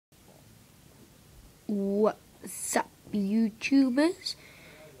What's up, YouTubers?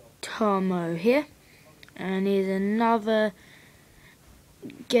 Tomo here, and here's another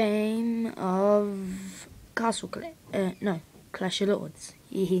game of Clash of Lords.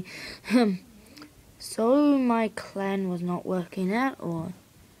 So my clan was not working out, or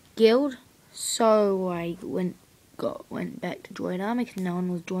guild, so I went back to Droid Army because no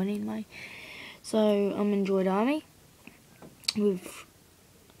one was joining my. So I'm in Droid Army with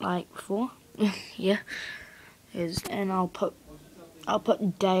like 4, yeah. And I'll put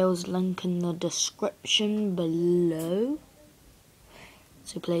Dale's link in the description below.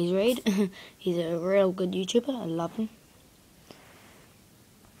 So please read. He's a real good YouTuber. I love him.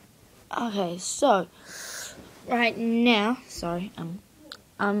 Okay, so right now,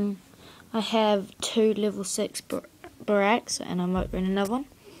 I have 2 level 6 barracks, and I'm opening another one.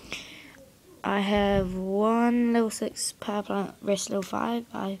 I have 1 level 6 power plant, rest level 5.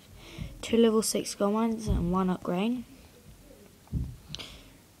 I have 2 level 6 gold mines and 1 upgrade.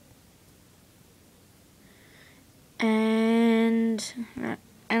 And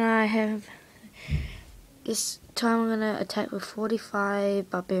I have, this time I'm gonna attack with 45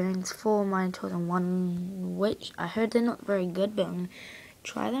 barbarians, 4 minotaurs and 1 witch. I heard they're not very good, but I'm gonna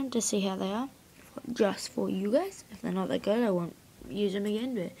try them to see how they are, just for you guys. If they're not that good, I won't use them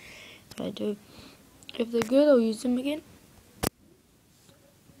again, but if they're good, I'll use them again.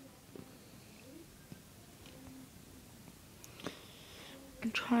 I'm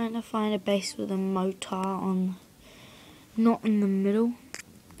trying to find a base with a motor on, not in the middle.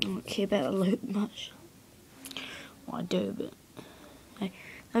 I don't care about the loot much. Well, I do, but hey,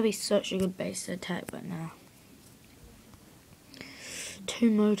 that'd be such a good base to attack, but no.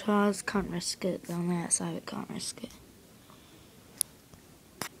 2 motors, can't risk it. On the outside, but can't risk it.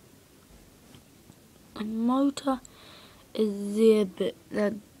 A motor is there,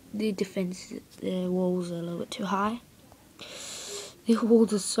 but the defense, the walls are a little bit too high. The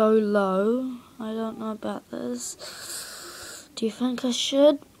walls are so low. I don't know about this. Do you think I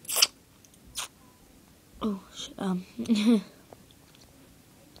should? Oh,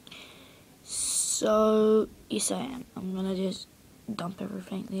 so, yes I am. I'm gonna just dump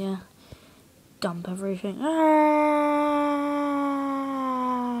everything there. Dump everything.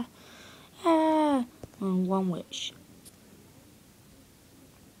 And 1 witch.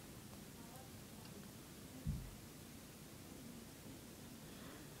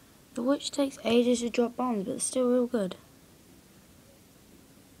 The witch takes ages to drop bombs, but it's still real good.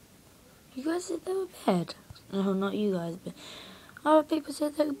 You guys said they were bad. No, not you guys, but other people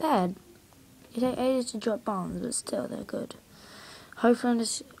said they were bad. They take ages to drop bombs, but still they're good. Hopefully I'm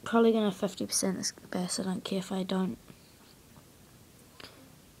just probably going to 50% this best. I don't care if I don't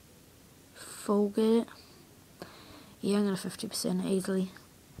full get it. Yeah, I'm going to 50% easily.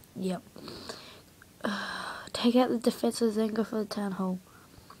 Yep. Take out the defenses, then go for the town hall.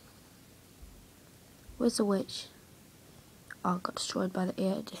 Where's the witch? Oh, got destroyed by the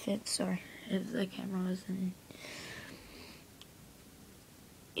air defense. Sorry, if the camera was in.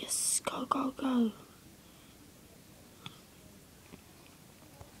 Yes, go, go, go.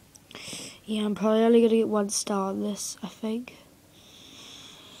 Yeah, I'm probably only gonna get 1 star on this, I think.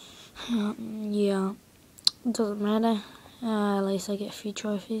 Yeah, doesn't matter. At least I get a few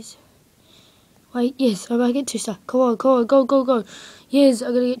trophies. Wait, yes, I'm gonna get 2 star. Come on, go, go, go. Yes,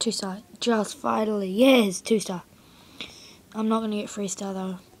 I'm gonna get 2 star. Just finally, yes, 2 star. I'm not gonna get 3 star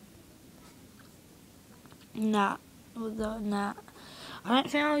though. Nah. I don't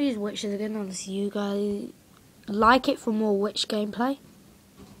think I'll use witches again unless you guys like it for more witch gameplay.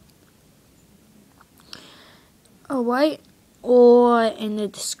 Oh wait, or in the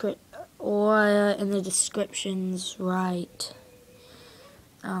descriptions, right?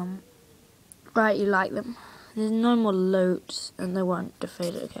 Right, you like them. There's no more loot, and they won't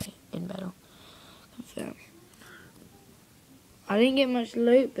defeat it. Okay, in battle. Confirm. I didn't get much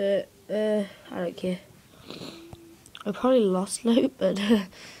loot, but I don't care. I probably lost loot, but I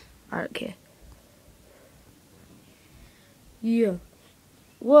don't care. Yeah.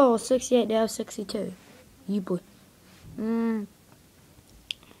 Whoa, 68 now, 62. You boy.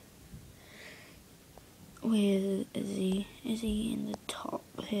 Where is he? Is he in the top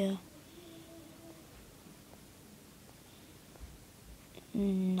here?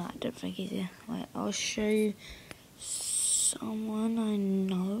 No, I don't think he's here. Wait, I'll show you someone I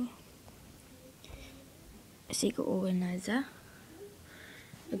know. A secret organizer.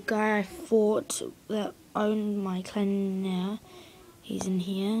 A guy I fought that owned my clan now. He's in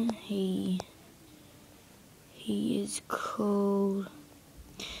here. He is called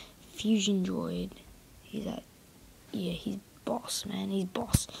Fusion Droid. He's like, yeah, he's boss, man. He's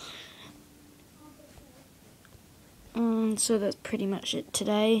boss. So that's pretty much it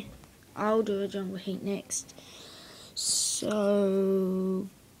today. I'll do a jungle heat next. So,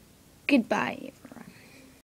 goodbye.